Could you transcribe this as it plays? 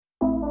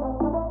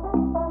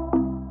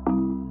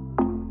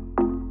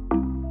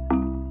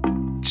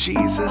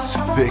Jesus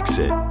Fix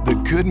It,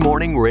 the Good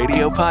Morning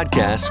Radio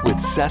podcast with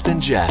Seth and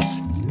Jess.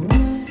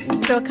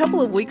 So a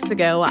couple of weeks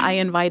ago, I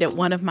invited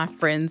one of my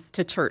friends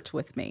to church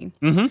with me.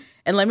 Mm-hmm.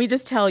 And let me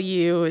just tell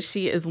you,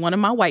 she is one of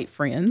my white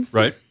friends.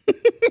 Right.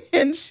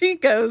 And she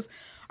goes,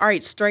 all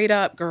right, straight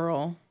up,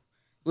 girl,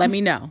 let me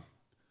know.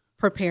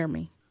 Prepare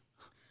me.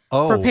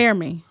 Oh. Prepare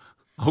me.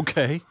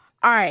 Okay.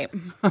 All right.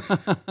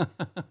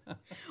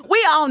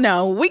 We all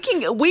know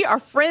we are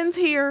friends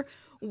here.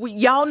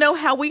 Y'all know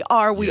how we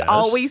are. We Yes.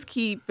 always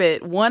keep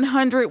it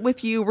 100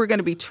 with you. We're going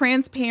to be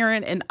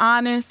transparent and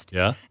honest.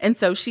 Yeah. And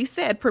so she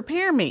said,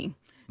 prepare me.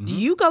 Mm-hmm. Do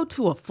you go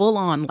to a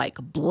full-on like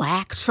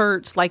black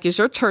church? Like, is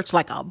your church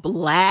like a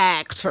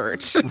black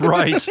church?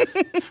 Right.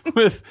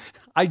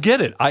 I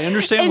get it. I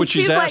understand what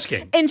she's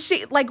asking. And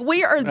she, like,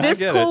 we are this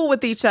get cool it.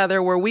 with each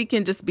other where we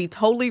can just be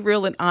totally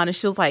real and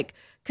honest. She was like,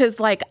 because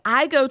like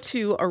I go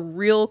to a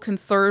real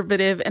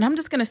conservative, and I'm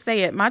just going to say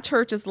it. My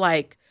church is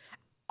like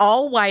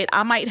all white.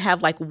 I might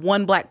have like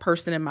one black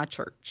person in my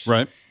church.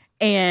 Right.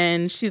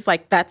 And she's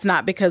like, that's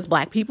not because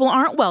black people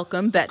aren't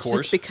welcome. That's course.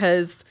 just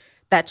because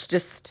that's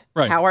just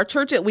Right. how our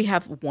church is. We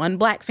have one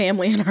black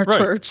family in our Right.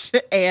 church.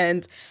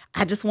 And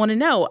I just want to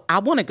know, I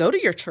want to go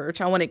to your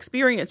church. I want to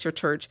experience your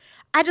church.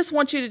 I just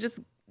want you to just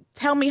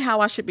tell me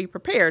how I should be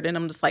prepared. And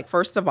I'm just like,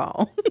 first of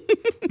all,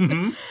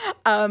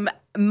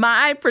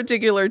 my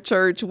particular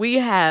church, we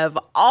have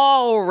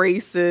all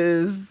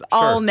races,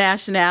 all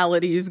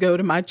nationalities go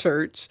to my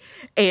church.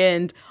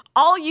 And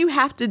all you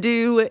have to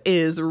do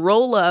is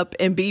roll up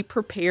and be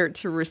prepared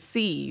to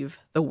receive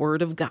the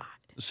word of God.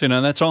 See,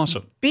 now that's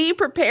awesome. Be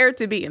prepared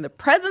to be in the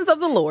presence of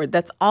the Lord.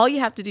 That's all you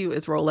have to do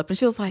is roll up. And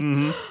she was like,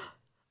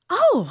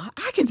 oh,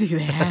 I can do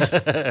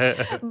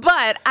that.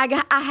 But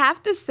I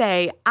have to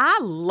say,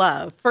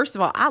 first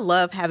of all, I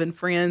love having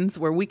friends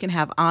where we can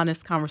have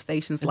honest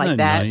conversations like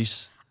that.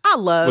 Nice? I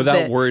love Without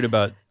that. worried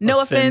about No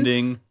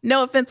offending. offense.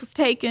 No offense was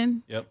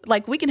taken. Yep.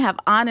 Like, we can have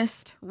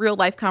honest, real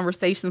life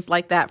conversations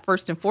like that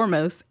first and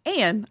foremost.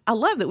 And I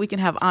love that we can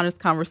have honest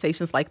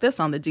conversations like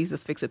this on the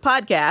Jesus Fix It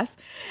podcast.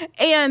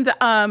 And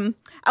I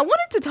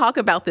wanted to talk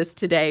about this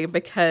today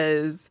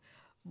because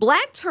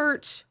black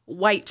church,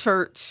 white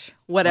church,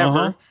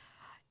 whatever.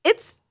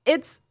 It's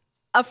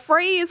a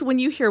phrase when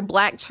you hear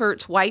black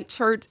church, white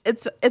church.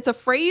 It's a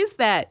phrase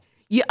that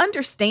you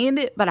understand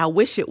it, but I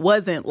wish it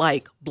wasn't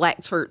like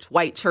black church,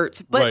 white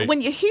church. But Right.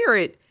 when you hear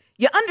it,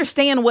 you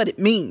understand what it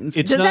means.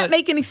 It's Does not- that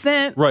make any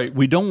sense? Right.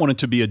 We don't want it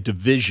to be a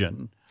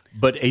division,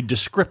 but a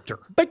descriptor.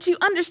 But you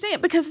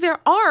understand because there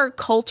are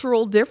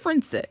cultural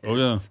differences. Oh,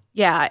 yeah.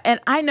 Yeah.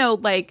 And I know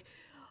like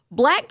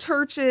black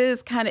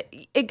churches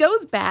it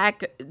goes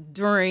back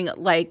during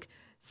like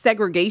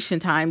segregation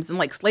times and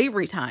like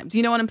slavery times.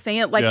 You know what I'm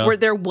saying? Like Yeah. where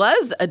there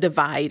was a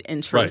divide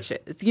in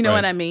churches. You know Right.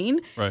 what I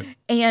mean? Right.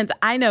 And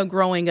I know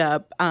growing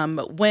up,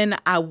 when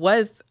I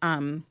was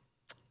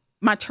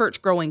my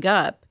church growing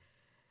up,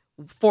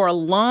 for a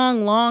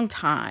long, long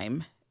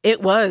time,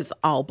 it was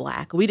all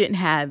black. We didn't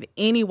have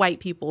any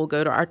white people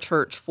go to our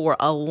church for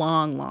a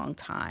long, long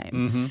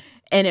time.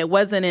 And it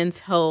wasn't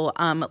until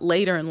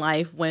later in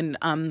life when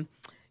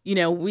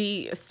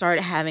we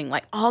started having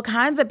like all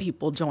kinds of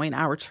people join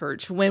our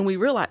church when we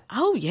realized,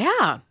 oh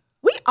yeah,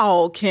 we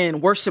all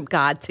can worship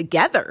God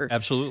together.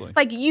 Absolutely.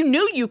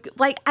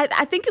 Like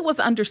I think it was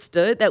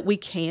understood that we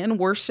can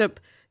worship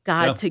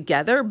God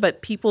together,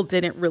 but people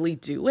didn't really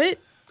do it.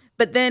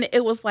 But then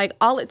it was like,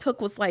 all it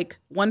took was like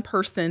one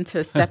person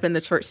to step in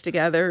the church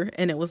together.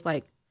 And it was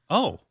like,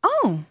 Oh,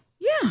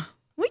 yeah,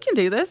 we can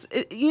do this.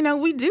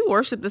 We do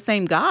worship the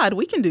same God.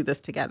 We can do this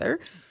together.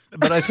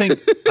 but I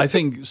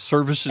think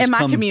services In my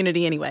come,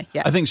 community anyway.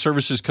 Yeah. I think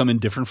services come in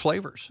different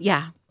flavors.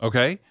 Yeah.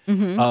 Okay.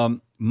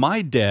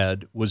 My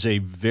dad was a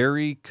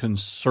very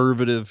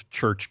conservative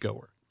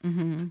churchgoer.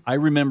 I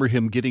remember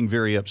him getting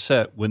very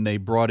upset when they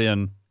brought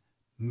in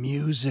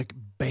music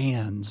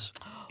bands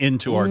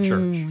into our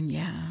church.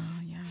 Yeah.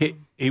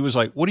 He was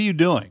like, "What are you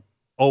doing?"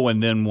 Oh,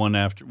 and then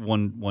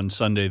one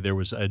Sunday there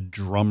was a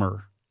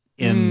drummer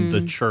in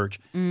the church.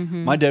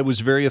 My dad was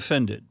very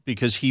offended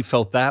because he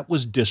felt that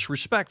was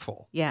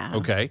disrespectful. Yeah.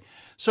 Okay.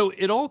 So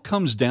it all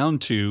comes down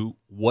to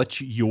what's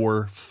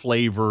your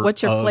flavor of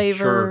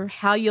church.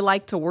 How you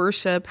like to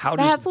worship. That's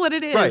That's what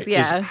it is. Right.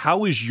 Yeah.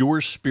 How is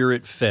your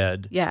spirit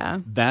fed? Yeah.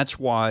 That's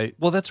why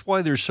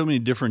there's so many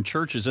different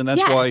churches. And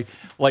that's Yes. why,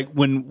 like,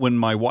 when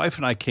my wife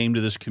and I came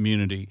to this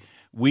community,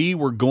 we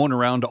were going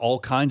around to all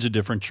kinds of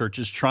different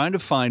churches trying to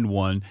find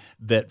one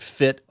that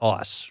fit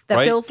us, That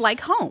right? feels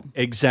like home.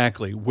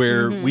 Exactly.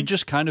 Where we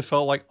just kind of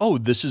felt like, oh,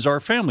 this is our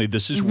family.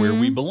 This is where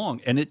we belong.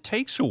 And it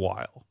takes a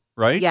while,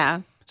 right?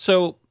 Yeah.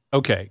 So,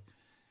 okay.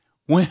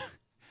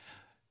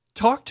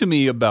 Talk to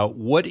me about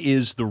what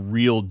is the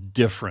real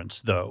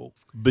difference, though,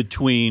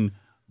 between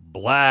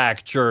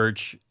black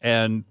church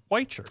and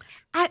white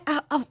church?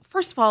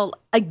 First of all,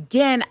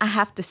 again, I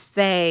have to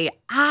say,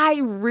 I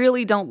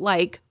really don't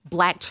like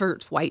black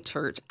church, white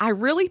church. I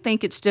really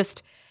think it's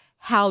just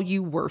how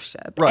you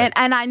worship. Right.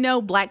 And I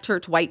know black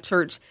church, white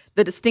church,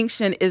 the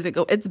distinction isn't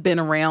it's been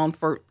around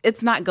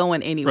it's not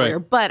going anywhere.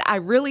 Right. But I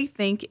really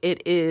think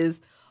it is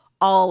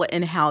all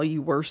in how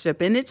you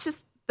worship. And it's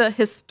just the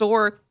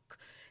historical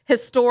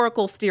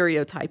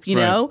stereotype, you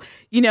know?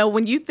 You know,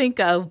 when you think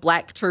of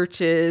Black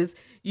churches,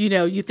 you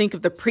know, you think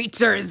of the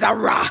preachers,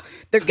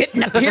 they're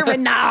getting up here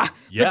and nah.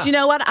 Yeah. But you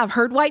know what? I've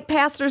heard white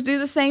pastors do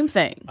the same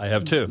thing. I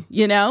have too.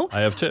 You know?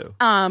 I have too.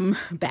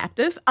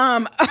 Baptist.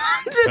 I'm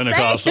just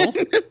Pentecostal.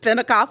 saying.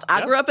 Pentecostal.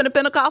 I grew up in a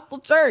Pentecostal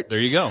church. There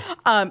you go.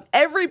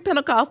 Every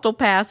Pentecostal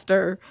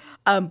pastor,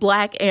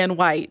 Black and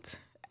white.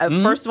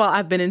 First of all,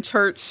 I've been in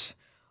church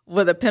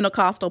with a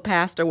Pentecostal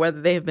pastor,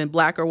 whether they have been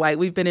Black or white.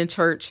 We've been in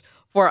church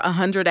for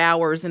 100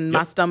 hours, and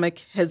my stomach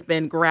has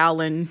been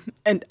growling.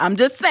 And I'm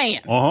just saying,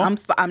 I'm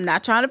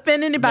not trying to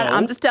offend anybody. No.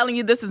 I'm just telling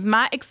you this is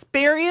my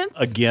experience.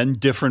 Again,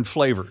 different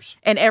flavors.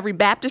 And every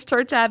Baptist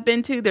church I've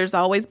been to, there's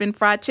always been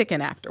fried chicken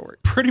afterward.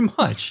 Pretty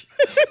much.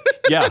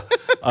 Yeah.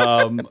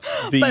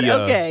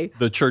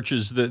 The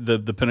churches,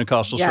 the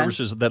Pentecostal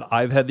services that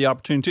I've had the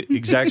opportunity to,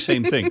 exact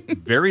same thing.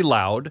 Very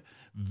loud,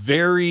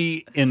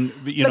 very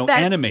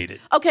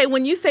animated. Okay,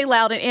 when you say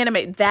loud and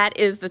animated, that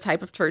is the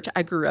type of church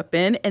I grew up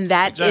in, and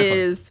that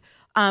is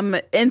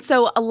and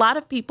so a lot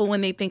of people,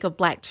 when they think of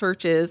Black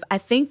churches, I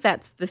think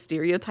that's the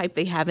stereotype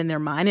they have in their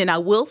mind. And I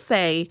will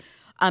say,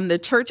 the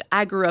church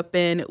I grew up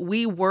in,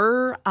 we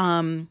were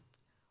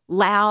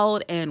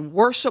loud and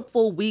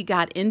worshipful. We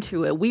got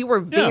into it. We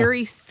were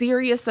very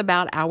serious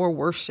about our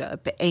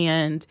worship,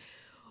 and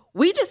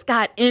we just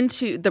got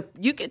into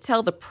you could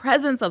tell the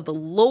presence of the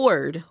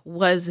Lord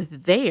was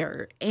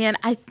there. And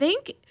I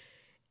think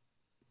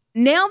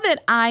now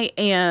that I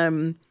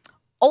am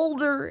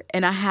older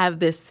and I have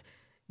this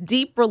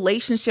deep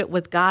relationship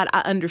with God, I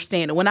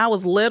understand it. When I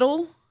was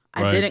little,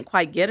 I didn't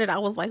quite get it. I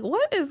was like,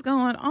 what is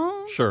going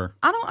on? Sure.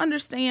 I don't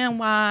understand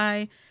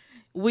why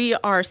we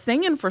are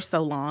singing for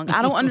so long.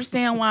 I don't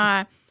understand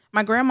why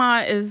my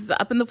grandma is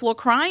up in the floor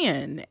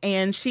crying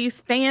and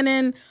she's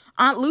fanning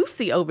Aunt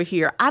Lucy over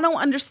here. I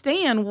don't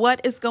understand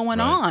what is going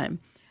on.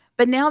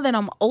 But now that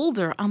I'm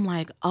older, I'm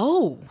like,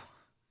 oh,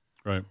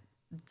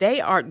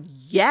 they are,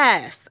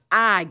 yes,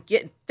 I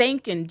get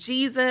thanking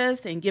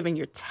Jesus and giving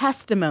your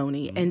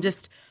testimony and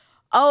just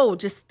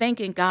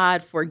thanking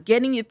God for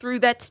getting you through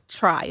that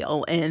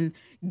trial and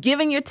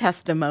giving your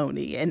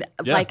testimony. And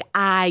like,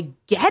 I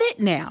get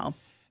it now.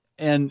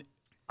 And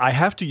I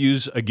have to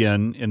use,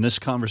 again, in this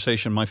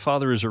conversation, my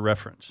father as a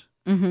reference.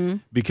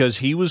 Because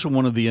he was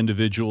one of the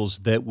individuals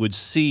that would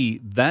see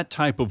that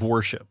type of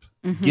worship,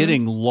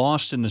 getting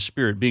lost in the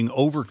Spirit, being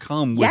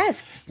overcome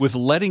with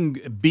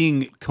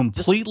being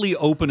completely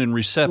open and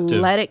receptive.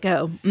 Let it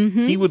go.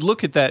 He would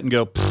look at that and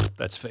go,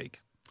 that's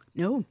fake.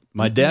 No.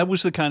 My dad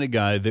was the kind of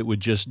guy that would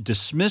just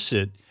dismiss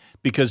it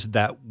because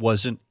that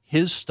wasn't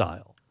his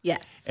style.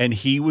 Yes. And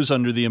he was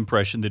under the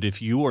impression that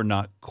if you are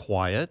not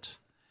quiet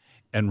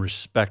and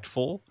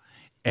respectful,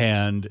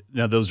 and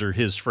now those are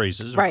his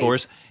phrases, of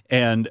course,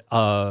 and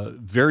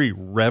very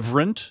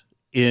reverent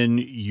in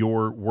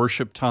your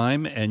worship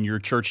time and your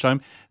church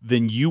time,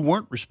 then you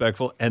weren't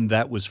respectful, and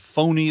that was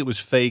phony, it was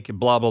fake, and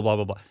blah, blah, blah,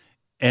 blah, blah.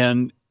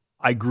 And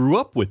I grew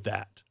up with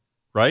that,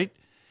 right?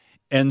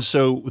 And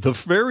so the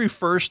very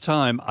first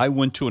time I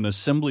went to an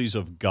Assemblies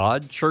of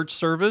God church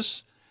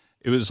service,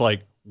 it was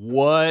like,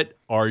 what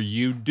are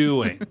you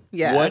doing?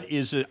 What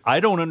is it? I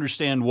don't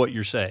understand what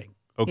you're saying,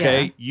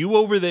 okay? You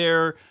over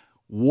there,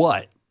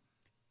 what?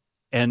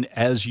 And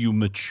as you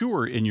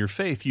mature in your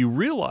faith, you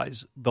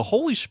realize the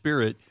Holy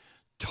Spirit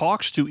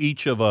talks to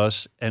each of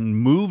us and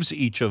moves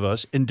each of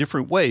us in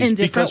different ways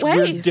because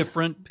we're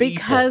different people.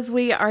 Because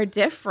we are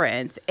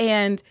different.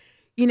 And,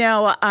 you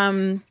know,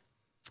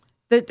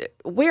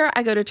 where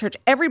I go to church,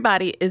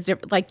 everybody is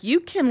different. Like, you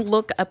can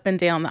look up and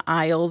down the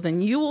aisles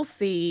and you will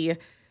see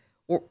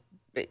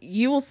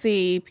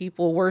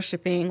people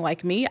worshiping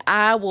like me.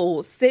 I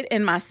will sit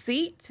in my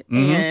seat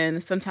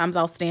and sometimes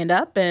I'll stand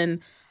up and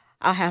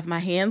I'll have my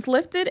hands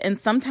lifted, and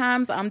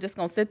sometimes I'm just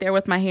going to sit there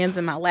with my hands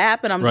in my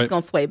lap and I'm just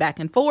going to sway back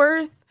and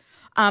forth.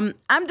 I'm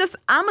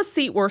a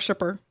seat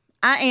worshiper.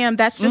 I am.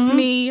 That's just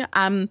me.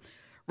 I'm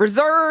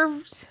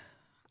reserved.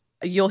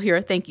 You'll hear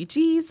a thank you,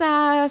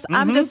 Jesus.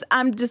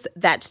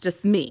 That's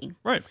just me.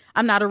 Right.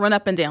 I'm not a run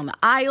up and down the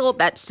aisle.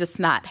 That's just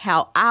not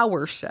how I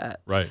worship.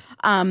 Right.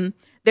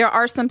 There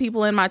are some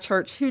people in my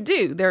church who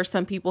do. There are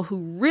some people who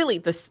really,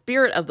 the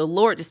Spirit of the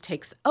Lord just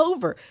takes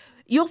over.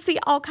 You'll see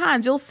all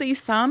kinds. You'll see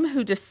some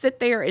who just sit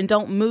there and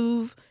don't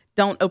move,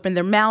 don't open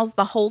their mouths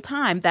the whole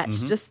time.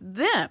 That's just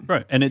them.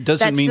 Right. And it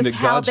doesn't mean that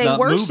God's not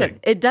moving.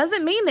 It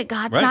doesn't mean that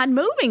God's not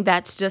moving.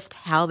 That's just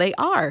how they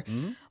are.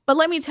 But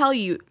let me tell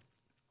you,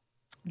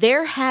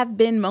 there have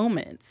been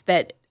moments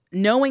that,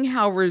 knowing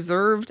how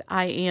reserved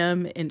I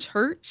am in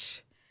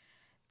church,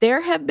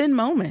 there have been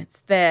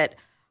moments that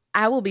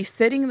I will be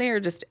sitting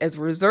there just as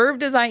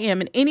reserved as I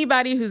am. And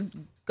anybody who's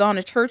gone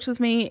to church with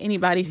me,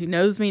 anybody who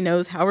knows me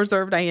knows how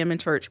reserved I am in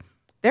church.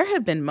 There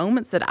have been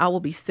moments that I will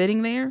be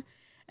sitting there,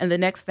 and the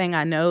next thing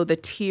I know, the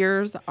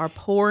tears are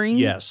pouring.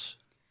 Yes.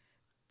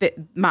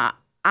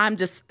 I'm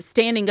just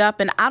standing up,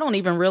 and I don't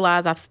even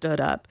realize I've stood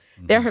up.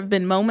 There have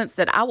been moments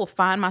that I will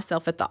find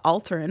myself at the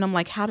altar, and I'm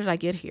like, how did I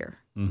get here?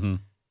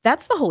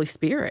 That's the Holy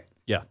Spirit.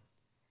 Yeah.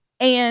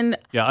 And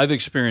yeah, I've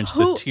experienced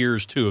the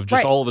tears too of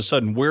just all of a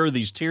sudden, where are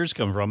these tears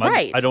coming from?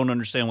 I don't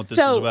understand what this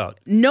is about.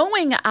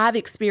 Knowing I've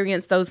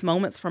experienced those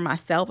moments for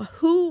myself,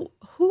 who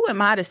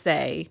am I to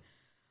say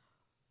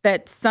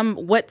that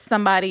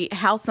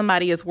how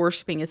somebody is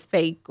worshiping is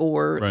fake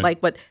or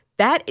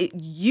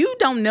you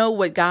don't know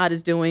what God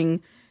is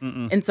doing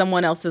in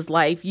someone else's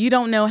life. You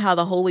don't know how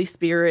the Holy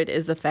Spirit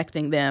is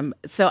affecting them.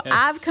 So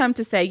I've come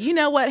to say, you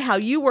know what? How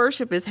you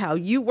worship is how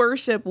you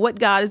worship. What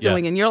God is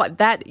doing in your life,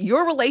 that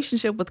your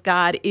relationship with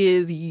God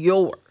is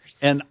yours.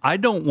 And I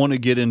don't want to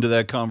get into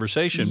that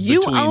conversation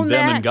between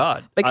them and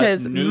God.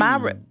 Because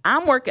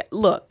I'm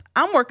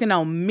working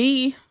on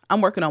me. I'm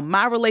working on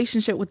my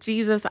relationship with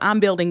Jesus. I'm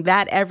building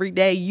that every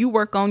day. You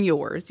work on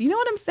yours. You know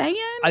what I'm saying?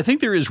 I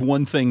think there is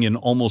one thing in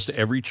almost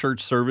every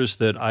church service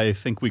that I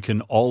think we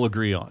can all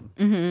agree on.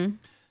 Mm-hmm.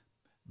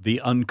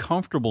 The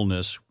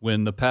uncomfortableness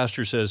when the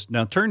pastor says,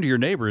 now turn to your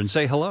neighbor and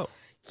say hello.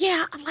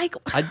 Yeah,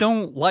 I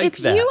don't like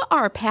that. If you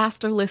are a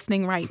pastor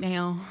listening right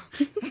now...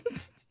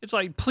 It's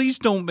like, please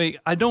don't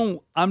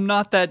I'm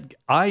not that...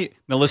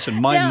 Now listen,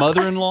 my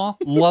mother-in-law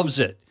loves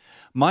it.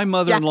 My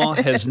mother-in-law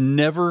has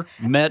never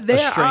met a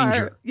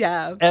stranger.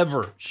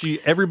 Ever.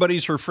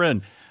 Everybody's her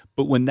friend.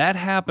 But when that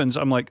happens,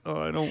 I'm like, oh,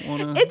 I don't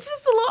want to. It's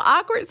just a little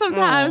awkward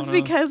sometimes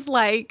because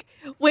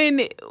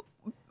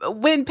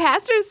when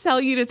pastors tell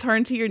you to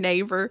turn to your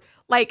neighbor,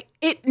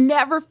 it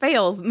never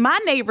fails. My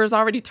neighbor's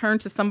already turned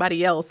to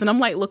somebody else, and I'm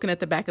looking at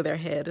the back of their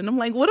head, and I'm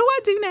like, what do I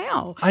do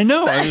now? I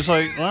know. I was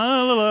like,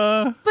 la, la,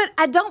 la. But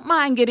I don't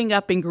mind getting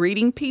up and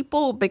greeting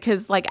people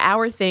because,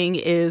 our thing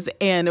is,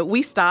 and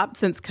we stopped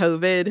since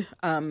COVID.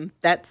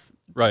 That's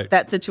right.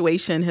 That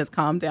situation has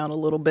calmed down a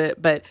little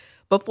bit, but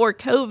before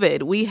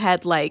COVID, we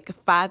had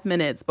 5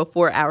 minutes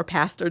before our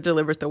pastor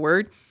delivered the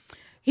word.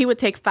 He would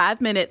take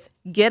 5 minutes,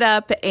 get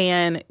up,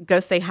 and go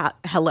say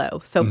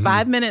hello. So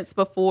 5 minutes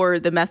before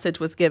the message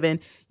was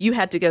given, you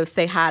had to go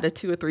say hi to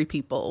 2 or 3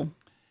 people.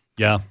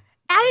 Yeah.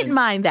 I didn't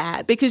mind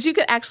that because you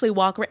could actually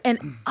walk around.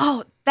 And,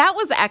 that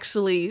was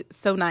actually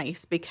so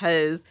nice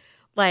because,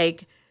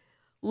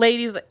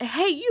 ladies,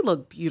 hey, you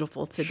look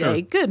beautiful today.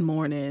 Sure. Good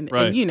morning.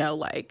 Right.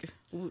 And,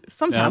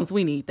 sometimes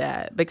we need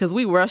that because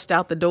we rushed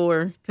out the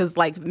door. Because,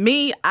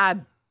 me, I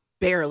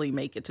barely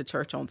make it to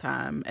church on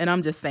time. And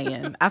I'm just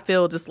saying, I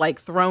feel just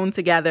thrown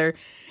together.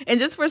 And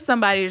just for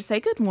somebody to say,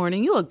 good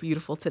morning, you look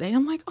beautiful today.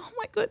 I'm like, oh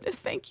my goodness,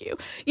 thank you.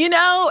 When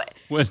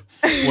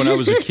I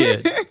was a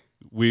kid,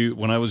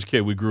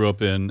 we grew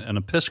up in an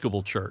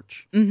Episcopal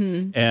church.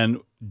 Mm-hmm. And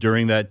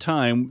during that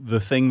time,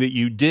 the thing that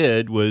you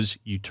did was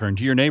you turned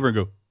to your neighbor and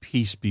go,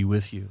 peace be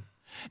with you.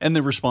 And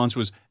the response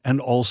was, and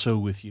also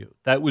with you.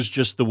 That was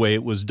just the way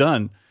it was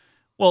done.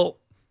 Well,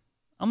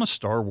 I'm a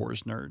Star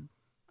Wars nerd.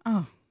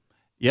 Oh.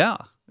 Yeah.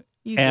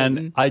 You and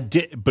didn't. I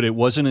did, but it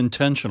wasn't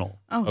intentional.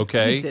 Oh,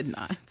 okay. You did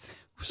not.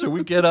 So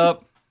we get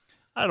up.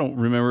 I don't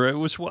remember. I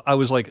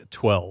was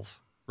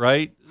 12,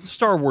 right?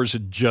 Star Wars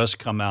had just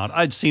come out.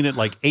 I'd seen it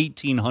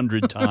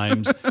 1,800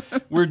 times.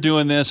 We're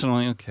doing this, and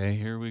I'm like, okay,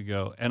 here we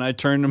go. And I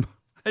turned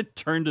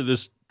to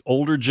this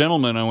older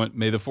gentleman. I went,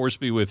 may the force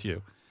be with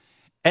you.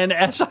 And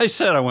as I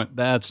said, I went,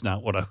 that's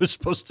not what I was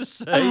supposed to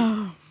say.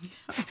 Oh.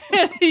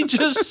 And he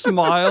just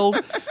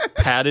smiled,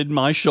 patted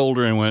my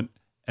shoulder, and went,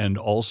 and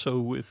also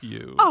with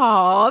you.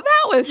 Oh,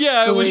 that was sweet.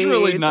 It was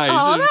really nice.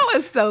 Oh, that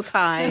was so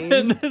kind.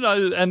 And then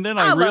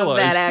I realized love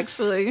that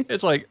actually.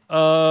 It's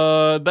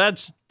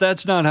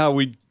that's not how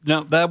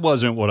that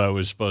wasn't what I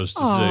was supposed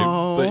to say.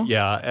 But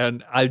yeah,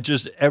 and I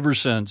just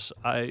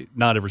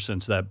not ever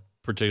since that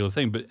particular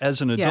thing, but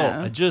as an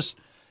adult,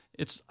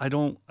 I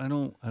don't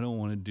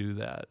want to do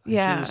that.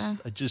 Yeah.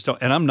 I just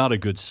don't, and I'm not a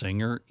good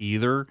singer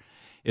either.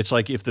 It's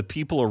if the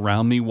people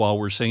around me while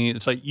we're singing,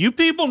 it's you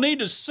people need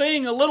to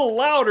sing a little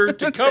louder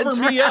to cover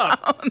me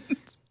up,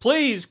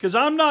 please, because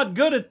I'm not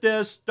good at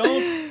this.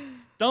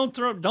 Don't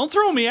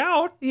throw me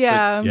out.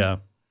 Yeah,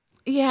 but,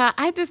 yeah.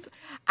 I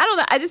don't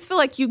know. I just feel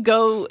like you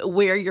go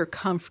where you're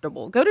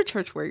comfortable. Go to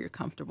church where you're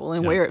comfortable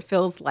and where it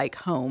feels like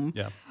home.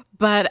 Yeah.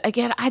 But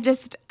again, I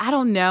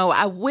don't know.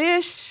 I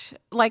wish,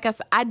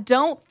 I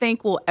don't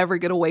think we'll ever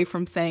get away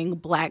from saying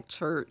black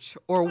church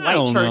or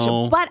white church.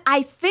 Know. But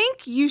I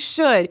think you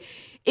should.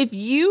 If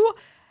you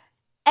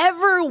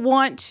ever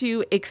want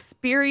to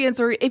experience,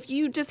 or if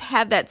you just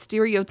have that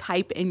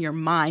stereotype in your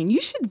mind,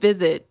 you should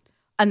visit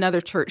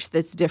another church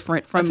that's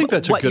different from what you're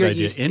used to. I think that's a good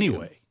idea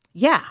anyway.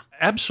 Yeah.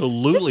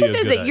 Absolutely. Just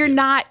to visit.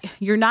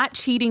 You're not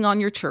cheating on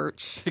your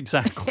church.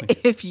 Exactly.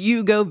 If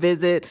you go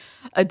visit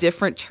a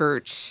different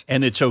church.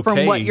 And it's okay.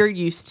 From what you're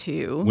used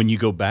to. When you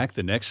go back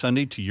the next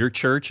Sunday to your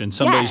church and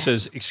somebody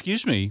says,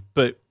 excuse me,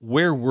 but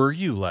where were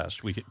you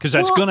last weekend? Because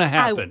that's going to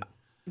happen.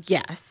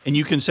 Yes. And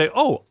you can say,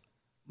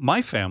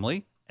 my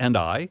family and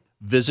I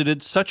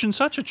visited such and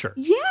such a church.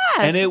 Yes.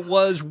 And it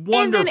was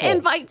wonderful. And then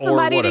invite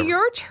somebody to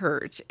your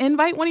church.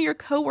 Invite one of your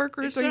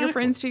coworkers or your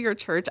friends to your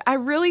church. I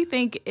really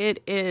think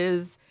it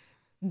is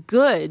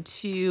good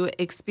to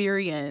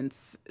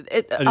experience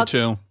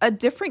a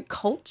different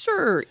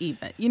culture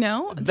even,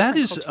 That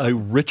is a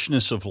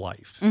richness of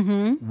life.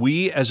 Mm-hmm.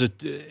 We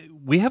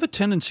have a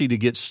tendency to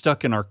get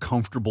stuck in our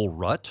comfortable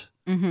rut.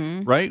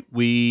 right?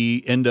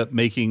 We end up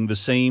making the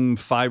same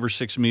 5 or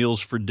 6 meals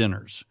for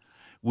dinners.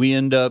 We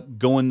end up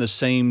going the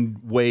same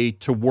way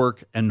to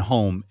work and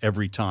home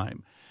every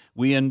time.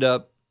 We end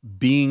up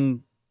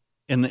being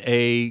in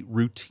a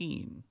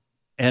routine,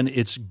 and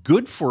it's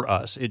good for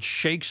us. It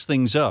shakes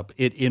things up.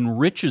 It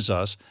enriches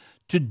us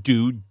to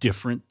do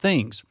different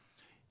things,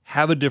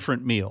 have a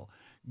different meal,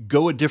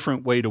 go a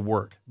different way to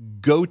work,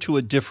 go to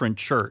a different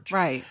church.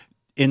 Right.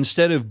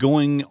 Instead of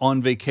going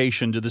on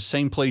vacation to the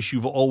same place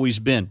you've always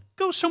been,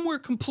 go somewhere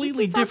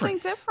completely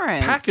different.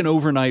 Pack an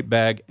overnight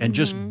bag and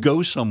just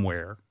go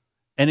somewhere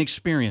and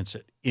experience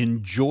it.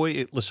 Enjoy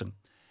it. Listen,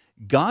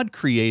 God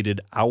created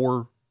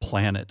our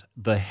planet,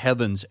 the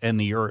heavens and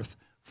the earth,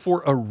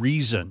 for a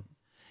reason.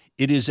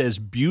 It is as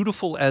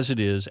beautiful as it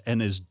is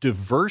and as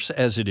diverse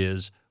as it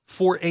is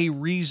for a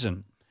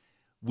reason.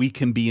 We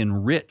can be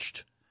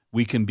enriched.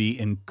 We can be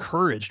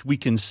encouraged. We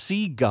can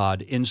see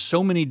God in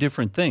so many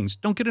different things.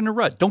 Don't get in a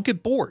rut. Don't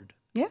get bored.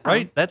 Yeah.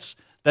 Right? That's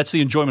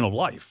the enjoyment of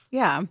life.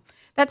 Yeah.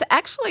 That's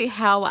actually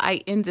how I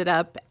ended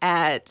up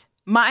at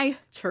my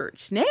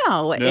church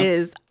now.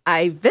 Is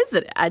I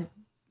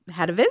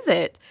had a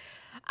visit.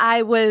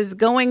 I was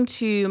going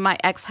to my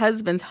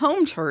ex-husband's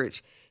home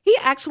church. He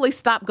actually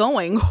stopped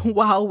going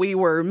while we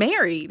were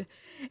married.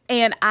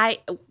 And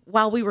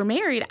while we were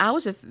married, I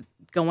was just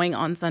going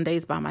on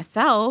Sundays by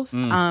myself.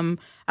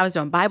 I was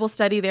doing Bible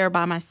study there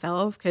by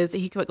myself because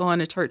he could go on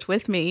to church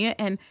with me.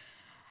 And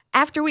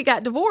after we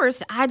got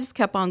divorced, I just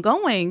kept on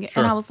going.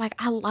 Sure. And I was like,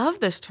 I love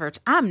this church.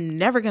 I'm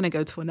never going to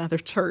go to another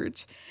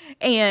church.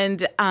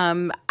 And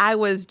I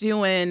was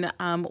doing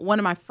one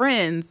of my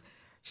friends,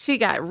 she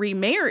got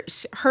remarried.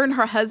 Her and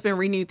her husband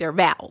renewed their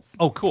vows.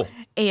 Oh, cool.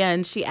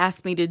 And she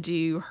asked me to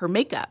do her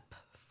makeup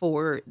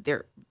for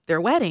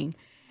their wedding.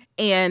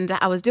 And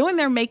I was doing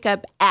their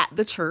makeup at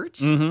the church.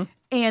 Mm-hmm.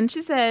 And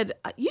she said,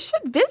 you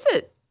should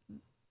visit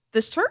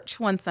this church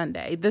one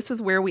Sunday. This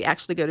is where we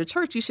actually go to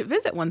church. You should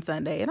visit one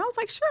Sunday. And I was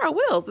like, sure, I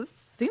will. This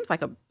seems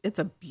like it's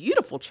a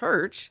beautiful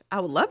church.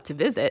 I would love to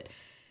visit.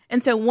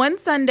 And so one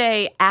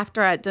Sunday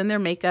after I'd done their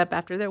makeup,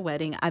 after their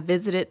wedding, I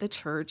visited the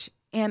church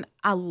and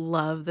I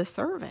love the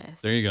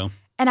service. There you go.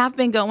 And I've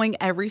been going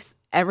ever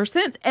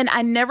since. And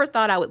I never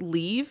thought I would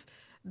leave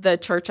the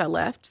church I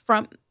left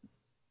from,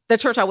 the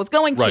church I was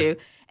going to.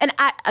 And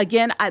I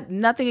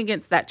nothing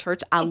against that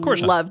church. I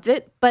loved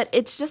it. But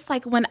it's just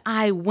like when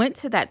I went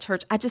to that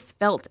church, I just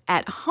felt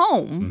at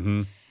home.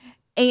 Mm-hmm.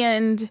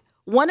 And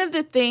one of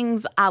the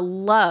things I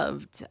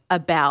loved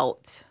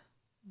about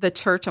the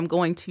church I'm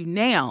going to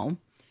now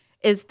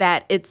is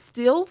that it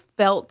still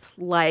felt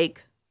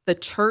like the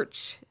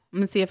church.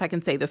 Let me see if I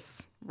can say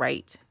this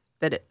right,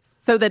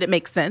 so that it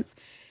makes sense.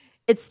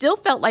 It still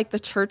felt like the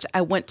church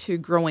I went to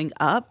growing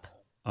up,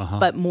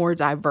 but more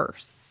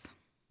diverse.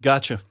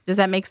 Gotcha. Does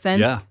that make sense?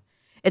 Yeah.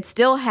 It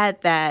still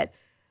had that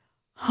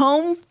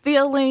home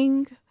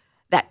feeling,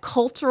 that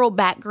cultural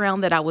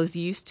background that I was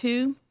used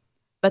to,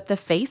 but the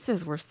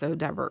faces were so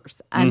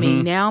diverse. I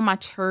mean, now my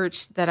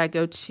church that I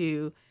go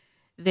to,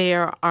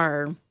 there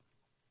are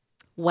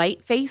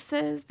white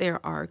faces,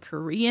 there are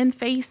Korean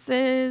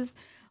faces.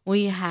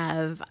 We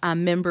have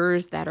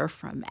members that are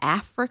from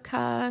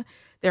Africa.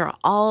 There are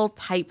all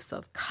types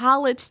of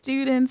college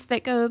students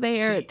that go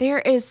there. There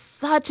is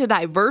such a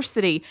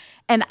diversity,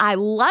 and I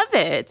love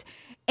it.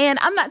 And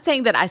I'm not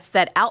saying that I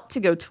set out to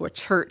go to a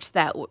church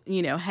that,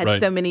 had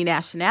so many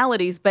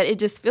nationalities, but it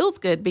just feels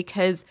good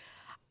because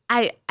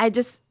I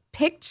just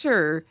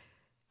picture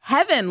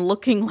heaven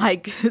looking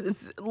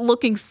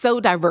so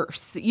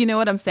diverse. You know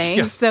what I'm saying?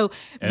 Yeah. So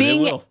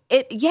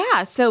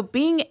so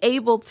being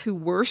able to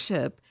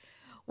worship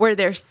where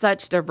there's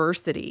such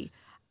diversity,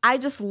 I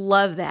just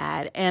love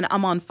that, and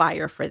I'm on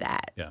fire for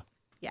that. Yeah.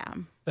 Yeah.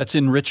 That's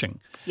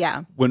enriching.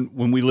 Yeah.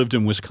 When we lived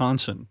in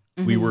Wisconsin,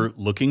 we were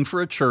looking for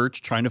a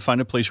church, trying to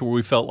find a place where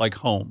we felt like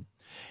home.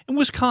 And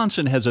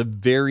Wisconsin has a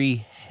very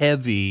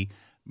heavy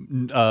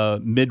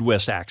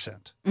Midwest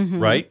accent,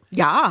 right?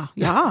 Yeah,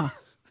 yeah.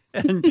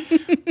 And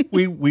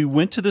we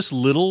went to this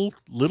little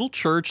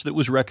church that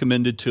was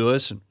recommended to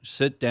us and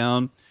sit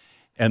down,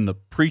 and the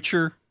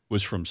preacher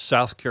was from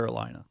South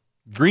Carolina.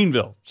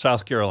 Greenville,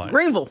 South Carolina.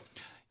 Greenville.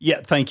 Yeah,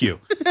 thank you.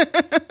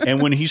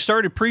 And when he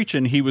started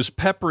preaching, he was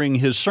peppering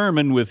his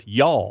sermon with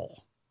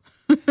y'all.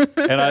 And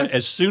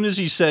as soon as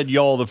he said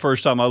y'all the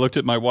first time, I looked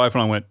at my wife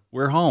and I went,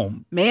 we're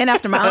home. Man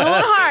after my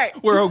own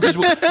heart. We're home because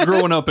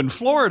growing up in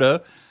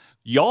Florida,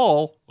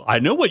 y'all, I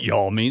know what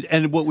y'all means.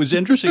 And what was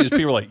interesting is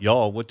people were like,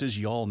 y'all, what does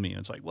y'all mean?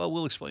 It's like, well,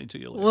 we'll explain to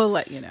you later. We'll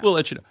let you know. We'll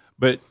let you know.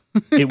 But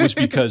it was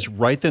because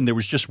right then there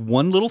was just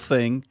one little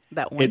thing.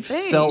 That one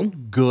thing. It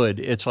felt good.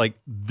 It's like,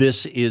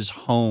 this is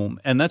home.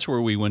 And that's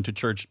where we went to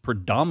church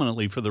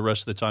predominantly for the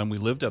rest of the time we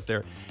lived up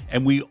there.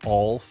 And we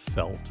all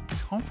felt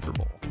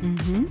comfortable.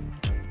 Mm-hmm.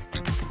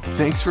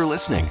 Thanks for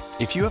listening.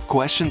 If you have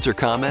questions or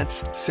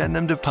comments, send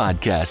them to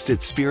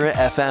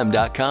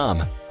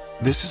podcast@spiritfm.com.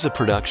 This is a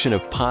production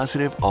of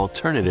Positive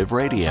Alternative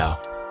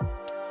Radio.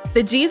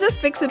 The Jesus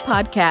Fix It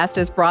podcast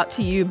is brought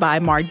to you by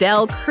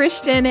Mardel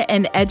Christian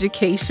and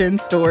Education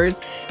Stores.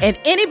 And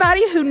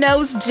anybody who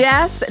knows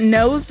Jess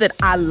knows that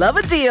I love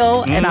a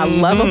deal and I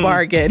love a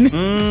bargain.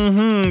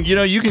 You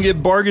know, you can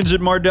get bargains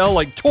at Mardel,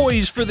 like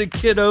toys for the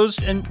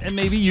kiddos and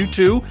maybe you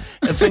too.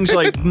 And things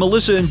like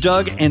Melissa and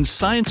Doug and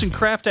science and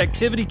craft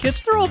activity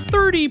kits. They're all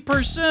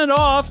 30%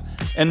 off.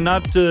 And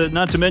not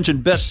to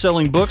mention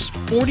best-selling books,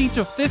 40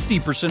 to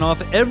 50%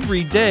 off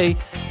every day.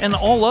 And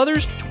all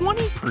others,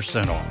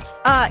 20% off.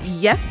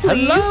 Yes,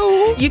 please.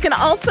 Hello? You can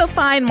also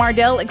find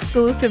Mardel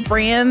exclusive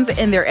brands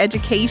in their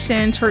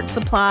education, church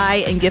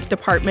supply, and gift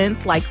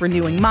departments like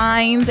Renewing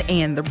Minds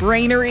and The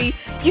Brainery.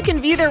 You can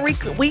view their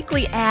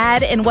weekly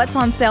ad and what's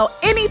on sale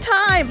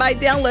anytime by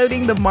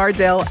downloading the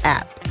Mardel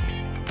app.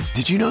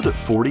 Did you know that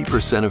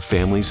 40% of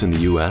families in the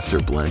U.S. are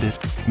blended?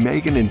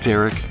 Megan and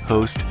Derek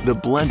host the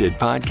Blended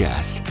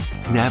Podcast,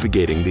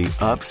 navigating the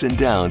ups and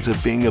downs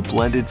of being a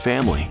blended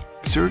family.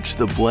 Search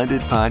the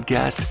Blended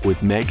Podcast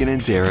with Megan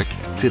and Derek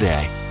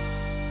today.